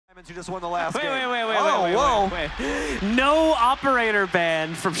You just won the last game. Wait. No operator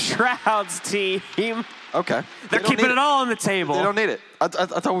ban from Shroud's team. Okay. They're keeping it all on the table. They don't need it. I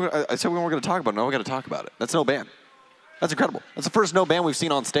thought I said we weren't going to talk about it. No, we're going to talk about it. That's no ban. That's incredible. That's the first no ban we've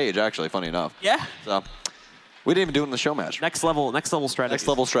seen on stage, actually, funny enough. Yeah. So we didn't even do it in the show match. Next level strategies. Next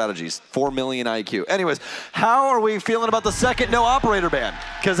level strategies. 4 million IQ. Anyways, how are we feeling about the second no operator ban?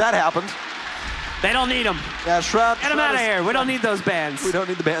 Because that happened. They don't need them. Yeah, Shroud. Get them out of here. We don't need those bans. We don't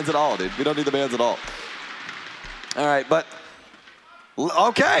need the bans at all, dude. We don't need the bans at all. All right, but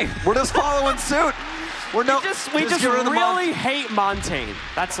okay, we're just following suit. We just really hate Montaigne.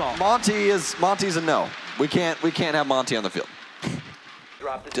 That's all. Monty's a no. We can't have Monty on the field.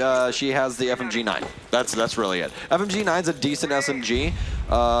 She has the FMG9. That's really it. FMG9's a decent SMG.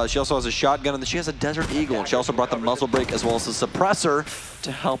 She also has a shotgun, and she has a Desert Eagle, and she also brought the muzzle brake as well as the suppressor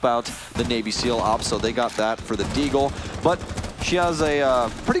to help out the Navy SEAL ops, so they got that for the Deagle. But she has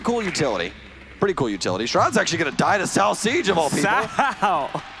a pretty cool utility. Pretty cool utility. Shroud's actually going to die to South Siege, of all people.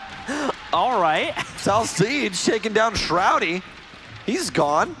 All right. South Siege taking down Shroudy. He's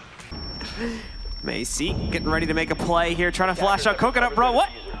gone. Macy getting ready to make a play here, trying to flash out Coconut Bro. What?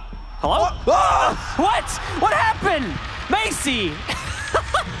 Hello? Oh! What? What happened? Macy!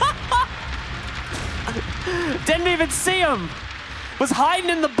 Didn't even see him. Was hiding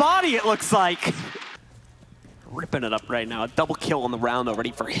in the body, it looks like. Ripping it up right now. A double kill on the round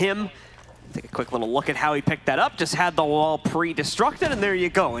already for him. Take a quick little look at how he picked that up. Just had the wall pre-destructed, and there you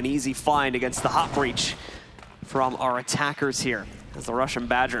go. An easy find against the hot breach from our attackers here, as the Russian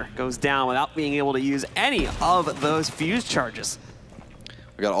Badger goes down without being able to use any of those fuse charges.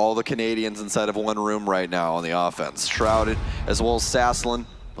 We got all the Canadians inside of one room right now on the offense. Shrouded, as well as Sasslin,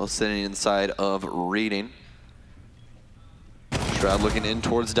 both sitting inside of Reading. Shroud looking in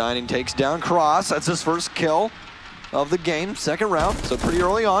towards Dining, takes down Cross. That's his first kill of the game, second round, so pretty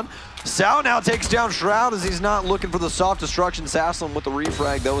early on. Sal now takes down Shroud as he's not looking for the soft destruction. Sasslin with the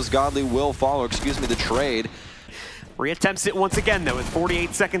refrag, though, as Godly will follow, the trade. Reattempts it once again, though, with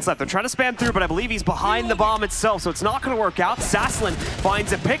 48 seconds left. They're trying to spam through, but I believe he's behind the bomb itself, so it's not going to work out. Sasslin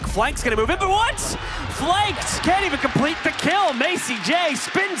finds a pick. Flank's going to move in, but what? Flanked can't even complete the kill. Macy J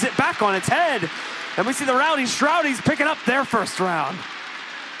spins it back on its head. And we see the Shroudies picking up their first round.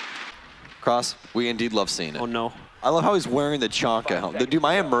 Cross, we indeed love seeing it. Oh, no. I love how he's wearing the Chonka helmet. Dude,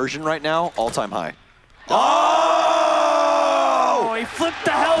 my immersion right now, all-time high. Oh! He flipped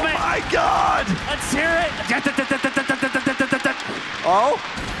the helmet. Oh, my God! Let's hear it. Oh!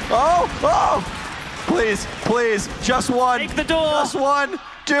 Please, just one. Take the duel. Just one.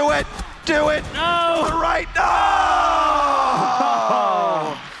 Do it. No. All right. No!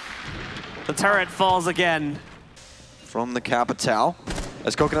 The turret falls again. From the Capital,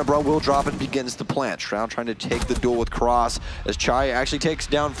 as Coconut Bro will drop and begins to plant. Shroud trying to take the duel with Cross, as Chai actually takes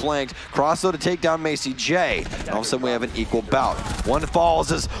down flanked. Cross, though, to take down Macy J. And all of a sudden, we have an equal bout. One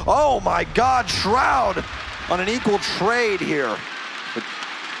falls as, oh my God, Shroud on an equal trade here.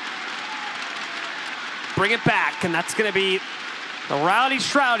 Bring it back, and that's going to be the Rowdy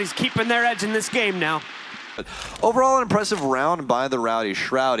Shroudies keeping their edge in this game now. Overall, an impressive round by the Rowdy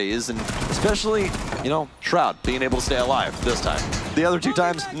Shroudies, and especially, you know, Shroud being able to stay alive this time. The other two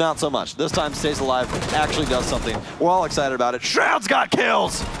times, not so much. This time, stays alive, actually does something. We're all excited about it. Shroud's got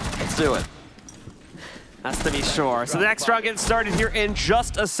kills! Let's do it. That's to be sure. So the next round gets started here in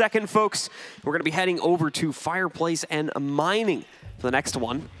just a second, folks. We're going to be heading over to Fireplace and Mining for the next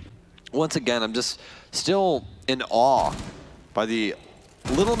one. Once again, I'm just still in awe by the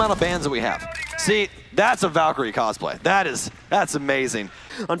little amount of bans that we have. See, that's a Valkyrie cosplay. That's amazing.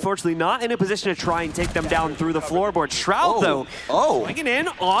 Unfortunately, not in a position to try and take them down through the floorboard. Shroud, though, swinging in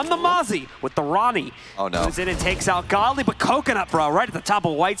on the Mozzie with the Ronnie. Oh, no. Goes in and takes out Godly, but Coconut Bro right at the top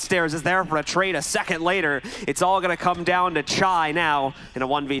of White Stairs is there for a trade a second later. It's all going to come down to Chai now in a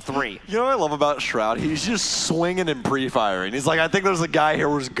 1v3. You know what I love about Shroud? He's just swinging and pre-firing. He's like, I think there's a guy here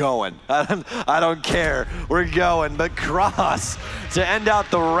who's going. I don't care. We're going. But Cross to end out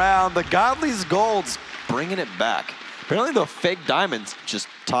the round. The Godly's Golds bringing it back. Apparently the fake diamond's just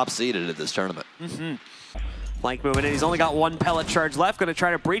top-seeded at this tournament. Flank moving in. He's only got one pellet charge left. Going to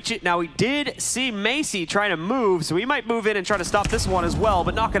try to breach it. Now, we did see Macy trying to move, so he might move in and try to stop this one as well,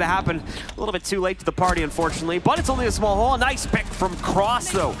 but not going to happen. A little bit too late to the party, unfortunately, but it's only a small hole. A nice pick from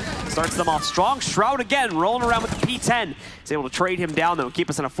Cross, though. Starts them off strong. Shroud again, rolling around with the P10. He's able to trade him down, though, and keep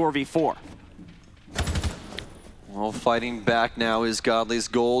us in a 4v4. Well, fighting back now is Godly's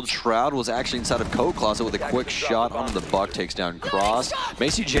Gold. Shroud was actually inside of Coat Closet with a quick shot onto the buck, takes down Cross.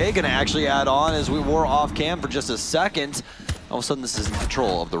 Macy J gonna actually add on as we were off cam for just a second. All of a sudden, this is in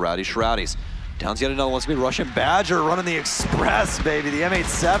control of the Rowdy Shroudies. Downs yet another one. It's going to be Russian Badger running the Express, baby. The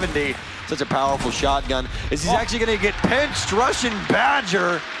M870. Such a powerful shotgun. Is he's actually going to get pinched? Russian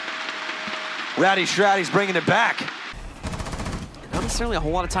Badger. Shroudy's bringing it back. Not necessarily a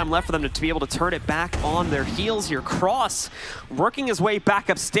whole lot of time left for them to be able to turn it back on their heels here. Cross, working his way back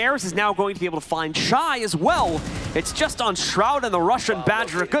upstairs, is now going to be able to find Shy as well. It's just on Shroud and the Russian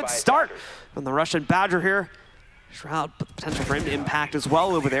Badger. A good start from the Russian Badger here. Shroud, potential for him to impact as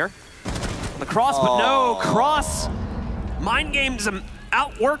well over there. The Cross, but no, Cross mind games him,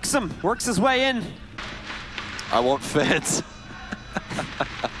 outworks him, works his way in. I won't fit.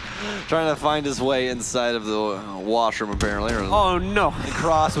 Trying to find his way inside of the washroom, apparently. Oh, no.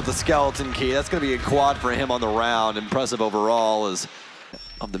 Cross with the skeleton key. That's going to be a quad for him on the round. Impressive overall as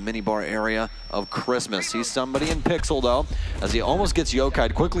of the minibar area of Christmas. He's somebody in Pixel, though, as he almost gets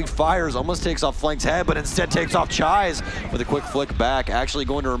Yokai'd. Quickly fires, almost takes off Flank's head, but instead takes off Chai's with a quick flick back. Actually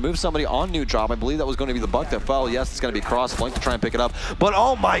going to remove somebody on new drop. I believe that was going to be the buck that fell. Yes, it's going to be Cross. Flank to try and pick it up. But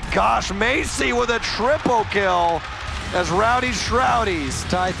oh my gosh, Macy with a triple kill as Shroudy's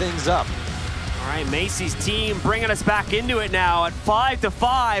tie things up. All right, Macy's team bringing us back into it now at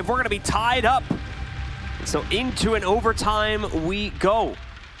 5-5. We're going to be tied up. So into an overtime we go.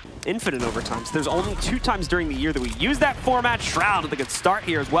 Infinite overtime. So there's only 2 times during the year that we use that format. Shroud with a good start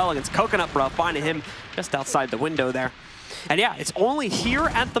here as well against Coconut Bro, finding him just outside the window there. And yeah, it's only here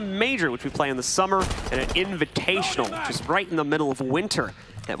at the Major, which we play in the summer, and an invitational, which is right in the middle of winter,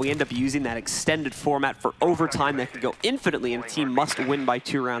 that we end up using that extended format for overtime that can go infinitely, and the team must win by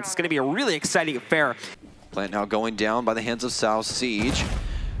 2 rounds. It's going to be a really exciting affair. Plant now going down by the hands of South Siege.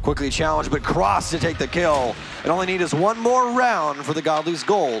 Quickly challenged, but Cross to take the kill. It only needs 1 more round for the Godly's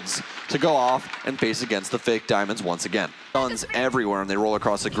Golds to go off and face against the fake diamonds once again. Guns everywhere, and they roll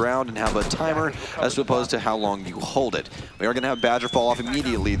across the ground and have a timer as opposed to how long you hold it. We are going to have Badger fall off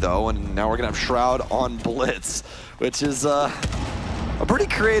immediately, though, and now we're going to have Shroud on Blitz, which is a pretty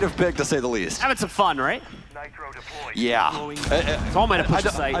creative pick, to say the least. Having some fun, right? Yeah. It's all meant to push the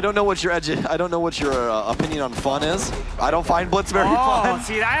site. I don't know what your opinion on fun is. I don't find Blitz very fun.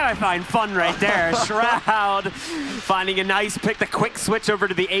 See, that I find fun right there. Shroud finding a nice pick, the quick switch over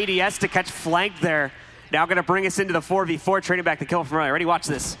to the ADS to catch Flank there. Now going to bring us into the 4v4, trading back the kill from earlier. Ready? Watch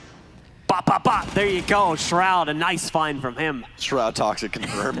this. Bop, bop, bop. There you go. Shroud, a nice find from him. Shroud toxic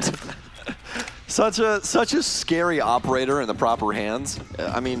confirmed. Such a scary operator in the proper hands.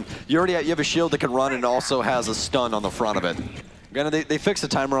 I mean, you have a shield that can run and also has a stun on the front of it. Granted, they fixed the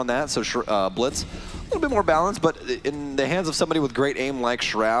timer on that, so Blitz, a little bit more balanced, but in the hands of somebody with great aim like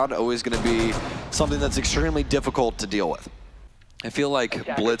Shroud, always going to be something that's extremely difficult to deal with. I feel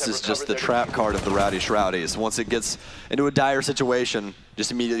like Blitz is just the trap card of the Shroudies. Once it gets into a dire situation,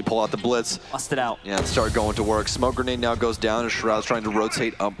 just immediately pull out the Blitz. Bust it out. Yeah, and start going to work. Smoke grenade now goes down, and Shroud's trying to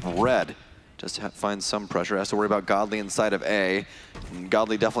rotate up red. Just to find some pressure. Has to worry about Godly inside of A. And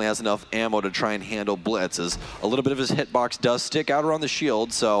Godly definitely has enough ammo to try and handle Blitz, as a little bit of his hitbox does stick out around the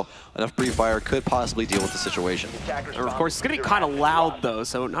shield, so enough pre-fire could possibly deal with the situation. Of course, it's going to be kind of loud, though,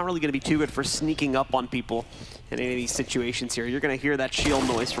 so not really going to be too good for sneaking up on people in any of these situations here. You're going to hear that shield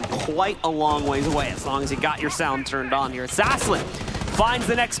noise from quite a long ways away, as long as you got your sound turned on here. Zaslin finds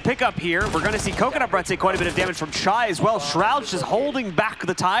the next pickup here. We're going to see Coconut Bread take quite a bit of damage from Chai as well. Shroud's just holding back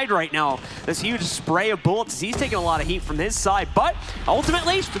the tide right now. This huge spray of bullets. He's taking a lot of heat from his side, but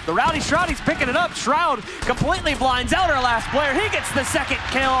ultimately, the Shroudy's picking it up. Shroud completely blinds out our last player. He gets the 2nd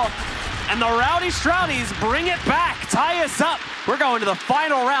kill, and the Shroudies bring it back, tie us up. We're going to the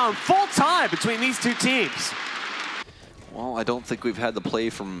final round, full time between these 2 teams. Well, I don't think we've had the play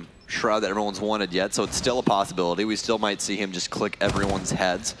from Shroud that everyone's wanted yet, so it's still a possibility. We still might see him just click everyone's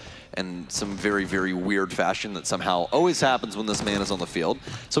heads in some very, very weird fashion that somehow always happens when this man is on the field.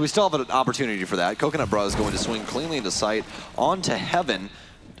 So we still have an opportunity for that. Coconut Bro is going to swing cleanly into sight onto Heaven.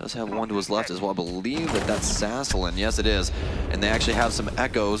 Does have one to his left as well. I believe that's Zaslin. Yes, it is. And they actually have some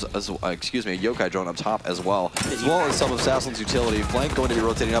echoes, as a Yokai drone up top as well as some of Zaslin's utility. Flank going to be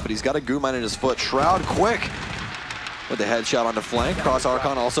rotating up, but he's got a goo mine in his foot. Shroud quick with the headshot onto Flank. Cross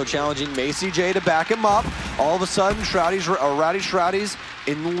Archon also challenging Macy J to back him up. All of a sudden, Shroudy's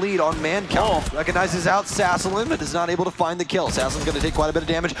in the lead on man count. Recognizes out Zaslin, but is not able to find the kill. Zaslin's going to take quite a bit of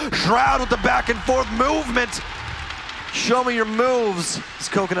damage. Shroud with the back and forth movement. Show me your moves. This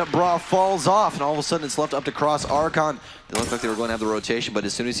Coconut Bra falls off, and all of a sudden it's left up to Cross Archon. They look like they were going to have the rotation, but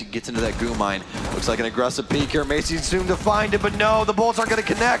as soon as he gets into that goo mine, looks like an aggressive peek here. Macy's soon to find it, but no, the bullets aren't going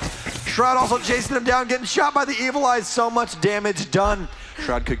to connect. Shroud also chasing him down, getting shot by the Evil Eyes. So much damage done.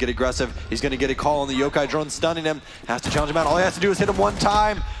 Shroud could get aggressive. He's going to get a call on the Yokai drone, stunning him. Has to challenge him out. All he has to do is hit him one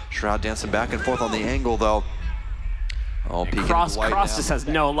time. Shroud dancing back and forth on the angle, though. Oh, Cross just has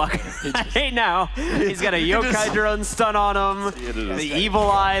no luck. Hey now, he's got a yokai drone stun on him, the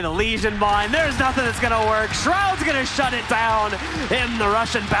evil eye, the legion mine. There's nothing that's gonna work. Shroud's gonna shut it down. Him, the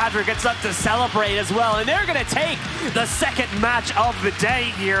Russian Badger, gets up to celebrate as well, and they're gonna take the second match of the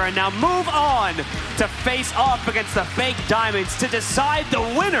day here and now move on to face off against the Fake Diamonds to decide the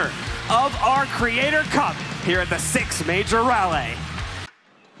winner of our Creator Cup here at the 6 Major Raleigh.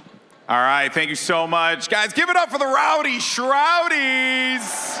 All right, thank you so much. Guys, give it up for the Rowdy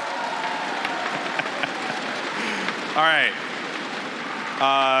Shroudies. All right.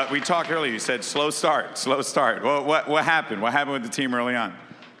 We talked earlier, you said slow start, slow start. Well, what happened? What happened with the team early on?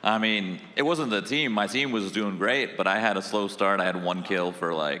 I mean, it wasn't the team. My team was doing great, but I had a slow start. I had 1 kill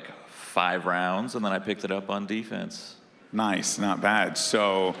for like 5 rounds, and then I picked it up on defense. Nice, not bad.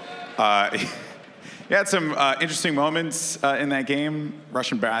 So, you had some interesting moments in that game.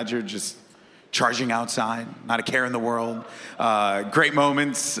 Russian Badger just charging outside, not a care in the world. Great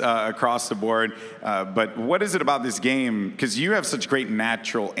moments across the board. But what is it about this game? Because you have such great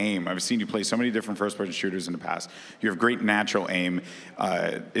natural aim. I've seen you play so many different first-person shooters in the past. You have great natural aim.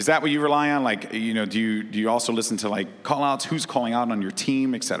 Is that what you rely on? Like, you know, do you also listen to like call-outs? Who's calling out on your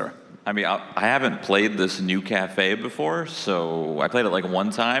team, et cetera? I mean, I haven't played this new cafe before, so I played it like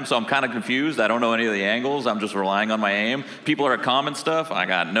 1 time, so I'm kind of confused. I don't know any of the angles. I'm just relying on my aim. People are commenting stuff. I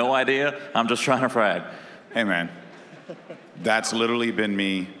got no idea. I'm just trying to frag. Hey, man, that's literally been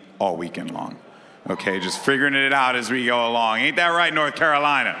me all weekend long. Okay, just figuring it out as we go along. Ain't that right, North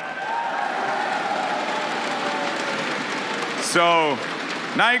Carolina? So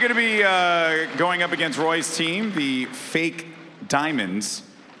now you're going to be going up against Roy's team, the Fake Diamonds.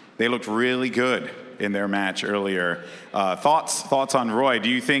 They looked really good in their match earlier. Thoughts on Roy? Do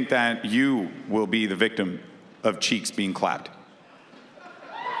you think that you will be the victim of cheeks being clapped?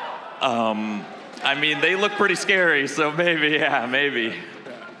 I mean, they look pretty scary, so maybe, yeah, maybe.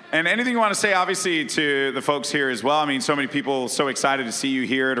 And anything you want to say, obviously, to the folks here as well? I mean, so many people so excited to see you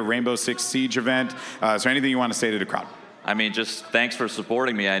here at a Rainbow Six Siege event. So anything you want to say to the crowd? I mean, just thanks for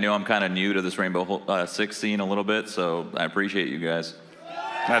supporting me. I know I'm kind of new to this Rainbow Six scene a little bit, so I appreciate you guys.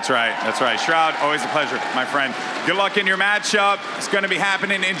 That's right, that's right. Shroud, always a pleasure, my friend. Good luck in your matchup. It's going to be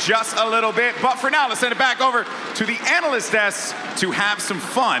happening in just a little bit. But for now, let's send it back over to the analyst desk to have some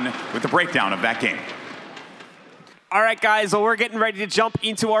fun with the breakdown of that game. All right, guys, well, we're getting ready to jump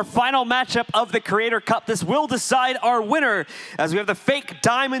into our final matchup of the Creator Cup. This will decide our winner, as we have the Fake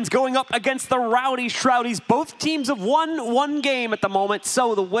Diamonds going up against the Rowdy Shroudies. Both teams have won 1 game at the moment,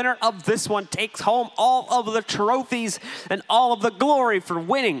 so the winner of this one takes home all of the trophies and all of the glory for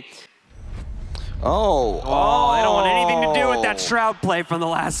winning. Oh, they don't want anything to do with that Shroud play from the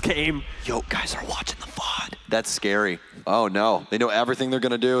last game. Yo, guys are watching the VOD. That's scary. Oh, no. They know everything they're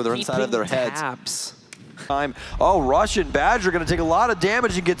going to do. They're inside of their heads. Oh, Russian Badger going to take a lot of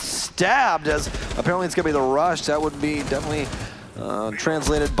damage and get stabbed, as apparently it's going to be the rush. That would be definitely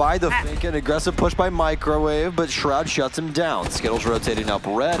translated by the Fake. An aggressive push by Microwave, but Shroud shuts him down. Skittles rotating up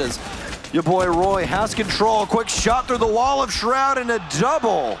red as your boy Roy has control. Quick shot through the wall of Shroud and a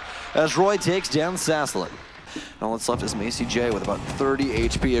double as Roy takes down Sasslin. All that's left is Macy J with about 30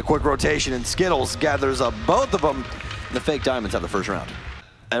 HP. A quick rotation and Skittles gathers up both of them. The Fake Diamonds have the first round.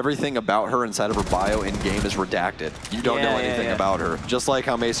 Everything about her inside of her bio in-game is redacted. You don't know anything about her. Just like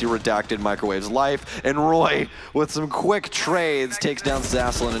how Macy redacted Microwave's life, and Roy, with some quick trades, takes down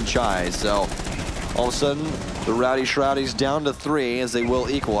Zasslin and Chai. So, all of a sudden, the Rowdy Shroudies down to 3 as they will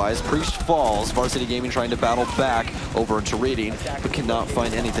equalize. Priest falls. Varsity Gaming trying to battle back over into Reading, but cannot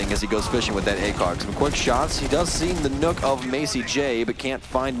find anything as he goes fishing with that ACOG. Some quick shots. He does see the nook of Macy J, but can't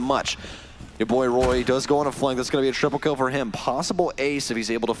find much. Your boy Roy does go on a flank. That's going to be a triple kill for him. Possible ace if he's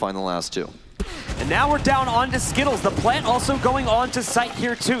able to find the last 2. And now we're down onto Skittles. The plant also going on to site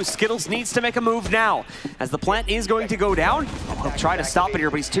here too. Skittles needs to make a move now. As the plant is going to go down, he'll try to stop it here,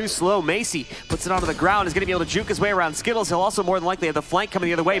 but he's too slow. Macy puts it onto the ground. Is going to be able to juke his way around Skittles. He'll also more than likely have the flank coming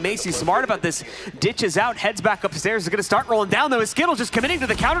the other way. Macy's smart about this. Ditches out, heads back upstairs. Is going to start rolling down though. Is Skittles just committing to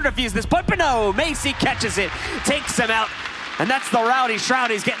the counter defuse this, but no, Macy catches it, takes him out. And that's the Rowdy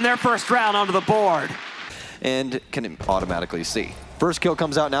Shroudies getting their first round onto the board. And can automatically see. First kill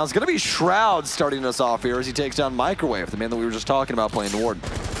comes out now. It's going to be Shroud starting us off here as he takes down Microwave, the man that we were just talking about playing the Warden.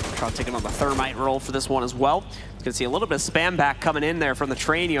 Shroud taking on the Thermite roll for this one as well. He's going to see a little bit of spam back coming in there from the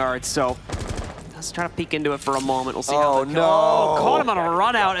train yard, so let's try to peek into it for a moment. We'll see how that goes. Oh, caught him on a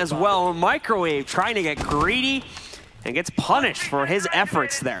run out as well. Microwave trying to get greedy and gets punished for his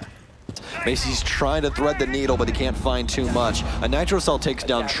efforts there. Macy's trying to thread the needle, but he can't find too much. A Nitro Cell takes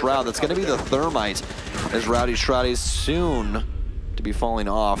down Shroud. That's going to be the Thermite, as Rowdy Shroudies soon to be falling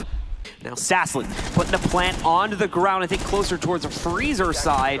off. Now Sasslin putting the plant onto the ground, I think closer towards the freezer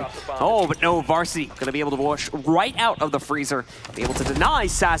side. Oh, but no, Varsity gonna be able to wash right out of the freezer, be able to deny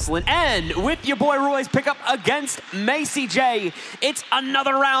Sasslin, and with your boy Roy's pickup against Macy J, it's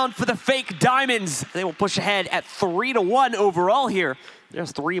another round for the Fake Diamonds. They will push ahead at 3-1 overall here.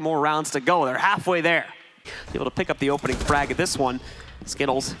 There's 3 more rounds to go. They're halfway there. Able to pick up the opening frag at this one.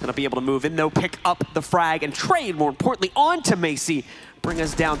 Skittles gonna be able to move in though, pick up the frag and trade, more importantly, onto Macy. Bring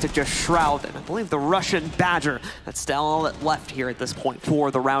us down to just Shroud, and I believe the Russian Badger. That's still all that left here at this point for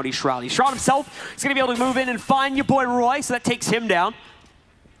the Rowdy Shroudy. Shroud himself is gonna be able to move in and find your boy Roy, so that takes him down.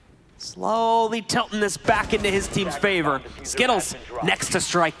 Slowly tilting this back into his team's favor. Skittles next to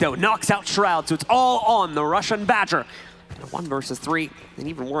strike though, knocks out Shroud, so it's all on the Russian Badger. 1 versus 3, and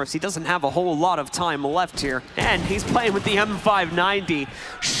even worse, he doesn't have a whole lot of time left here. And he's playing with the M590.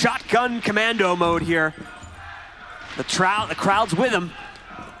 Shotgun commando mode here. The crowd's with him.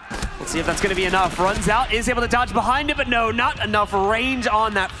 Let's see if that's gonna be enough. Runs out, is able to dodge behind it, but no, not enough range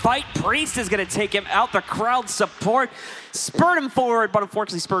on that fight. Priest is gonna take him out. The crowd support spurred him forward, but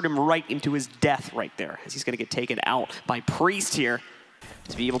unfortunately spurred him right into his death right there, as he's gonna get taken out by Priest here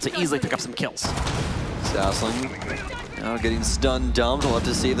to be able to easily pick up some kills. Sasslin now getting stun dumped. We'll have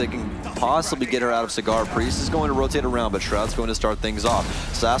to see if they can possibly get her out of Cigar. Priest is going to rotate around, but Shroud's going to start things off.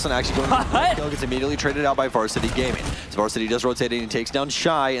 Sasslin actually going to kill, gets immediately traded out by Varsity Gaming. So Varsity does rotate and he takes down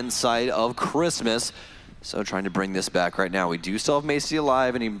Shy inside of Christmas. So trying to bring this back right now. We do still have Macy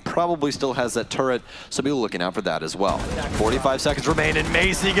alive, and he probably still has that turret, so be looking out for that as well. 45 seconds remain, and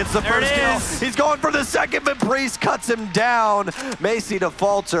Macy gets the first kill. He's going for the second, but Priest cuts him down. Macy to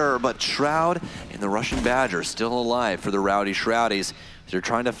falter, but Shroud and the Russian Badger still alive for the Rowdy Shroudies. They're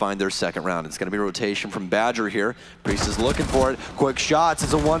trying to find their second round. It's going to be rotation from Badger here. Priest is looking for it. Quick shots.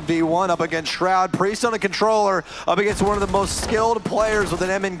 It's a 1v1 up against Shroud. Priest on the controller up against one of the most skilled players with an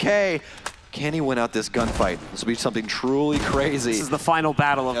M&K. Can he win out this gunfight? This will be something truly crazy. This is the final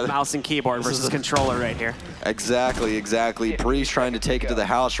battle of mouse and keyboard versus controller right here. Exactly, exactly. Priest trying to take it to the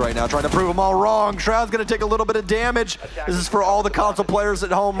house right now, trying to prove them all wrong. Shroud's going to take a little bit of damage. This is for all the console players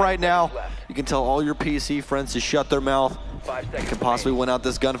at home right now. You can tell all your PC friends to shut their mouth. He can possibly win out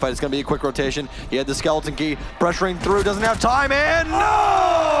this gunfight. It's going to be a quick rotation. He had the skeleton key, pressuring through, doesn't have time, and no!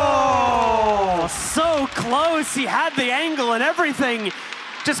 Oh, so close. He had the angle and everything.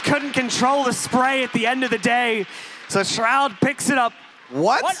 Just couldn't control the spray at the end of the day. So Shroud picks it up.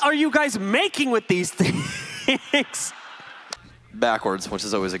 What are you guys making with these things? Backwards, which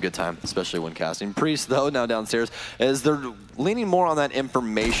is always a good time, especially when casting. Priest, though, now downstairs, as they're leaning more on that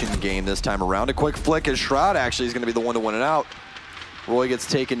information game this time around. A quick flick as Shroud actually is going to be the one to win it out. Roy gets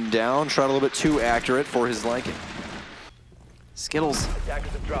taken down. Shroud a little bit too accurate for his liking. Skittles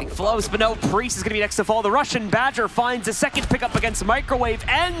getting flows, but no, Priest is going to be next to fall. The Russian Badger finds a second pickup against Microwave,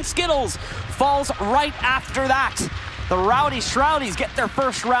 and Skittles falls right after that. The Rowdy Shroudies get their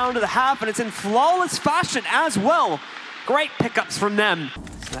first round of the half, and it's in flawless fashion as well. Great pickups from them.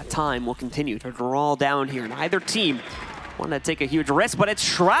 So that time will continue to draw down here, and either team wanted to take a huge risk, but it's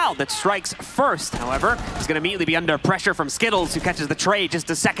Shroud that strikes first. However, he's going to immediately be under pressure from Skittles, who catches the trade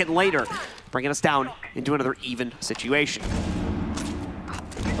just a second later, bringing us down into another even situation.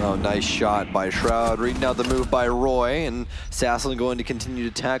 Oh, nice shot by Shroud, reading out the move by Roy, and Sasslin going to continue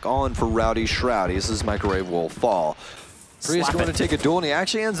to tack on for Rowdy Shroudy. This is Microwave will fall. Priest going to take a duel, and he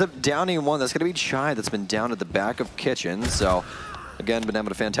actually ends up downing one. That's going to be Chai that's been down at the back of Kitchen. So, again, been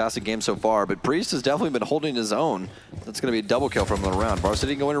having a fantastic game so far, but Priest has definitely been holding his own. That's going to be a double kill from the round.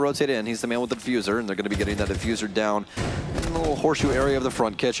 Varsity going to rotate in. He's the man with the diffuser, and they're going to be getting that diffuser down in the little horseshoe area of the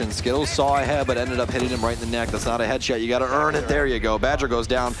front kitchen. Skittles saw ahead, but ended up hitting him right in the neck. That's not a headshot. You got to earn it. There you go. Badger goes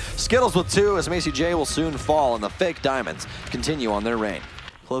down. Skittles with 2 as Macy J will soon fall, and the Fake Diamonds continue on their reign.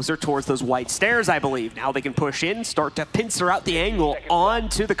 Closer towards those white stairs, I believe. Now they can push in, start to pincer out the angle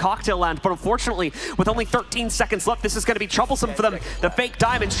onto the cocktail lounge. But unfortunately, with only 13 seconds left, this is going to be troublesome for them. The Fake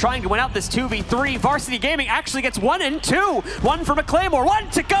Diamonds trying to win out this 2v3. Varsity Gaming actually gets 1 and 2. 1 from a Claymore, 1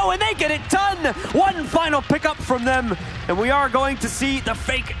 to go, and they get it done. One final pickup from them. And we are going to see the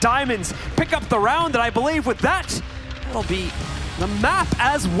Fake Diamonds pick up the round. And I believe with that, that'll be the map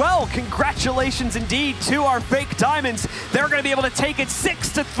as well. Congratulations indeed to our Fake Diamonds. They're going to be able to take it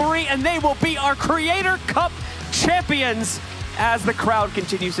 6-3, and they will be our Creator Cup champions as the crowd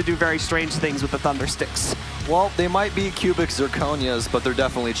continues to do very strange things with the Thundersticks. Well, they might be cubic zirconias, but they're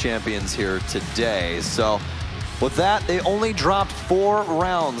definitely champions here today. So with that, they only dropped 4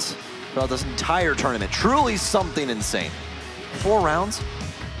 rounds throughout this entire tournament. Truly something insane. 4 rounds?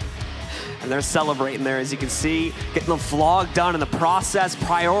 And they're celebrating there, as you can see, getting the vlog done in the process.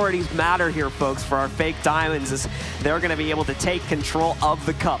 Priorities matter here, folks, for our Fake Diamonds, as they're going to be able to take control of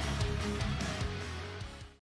the cup.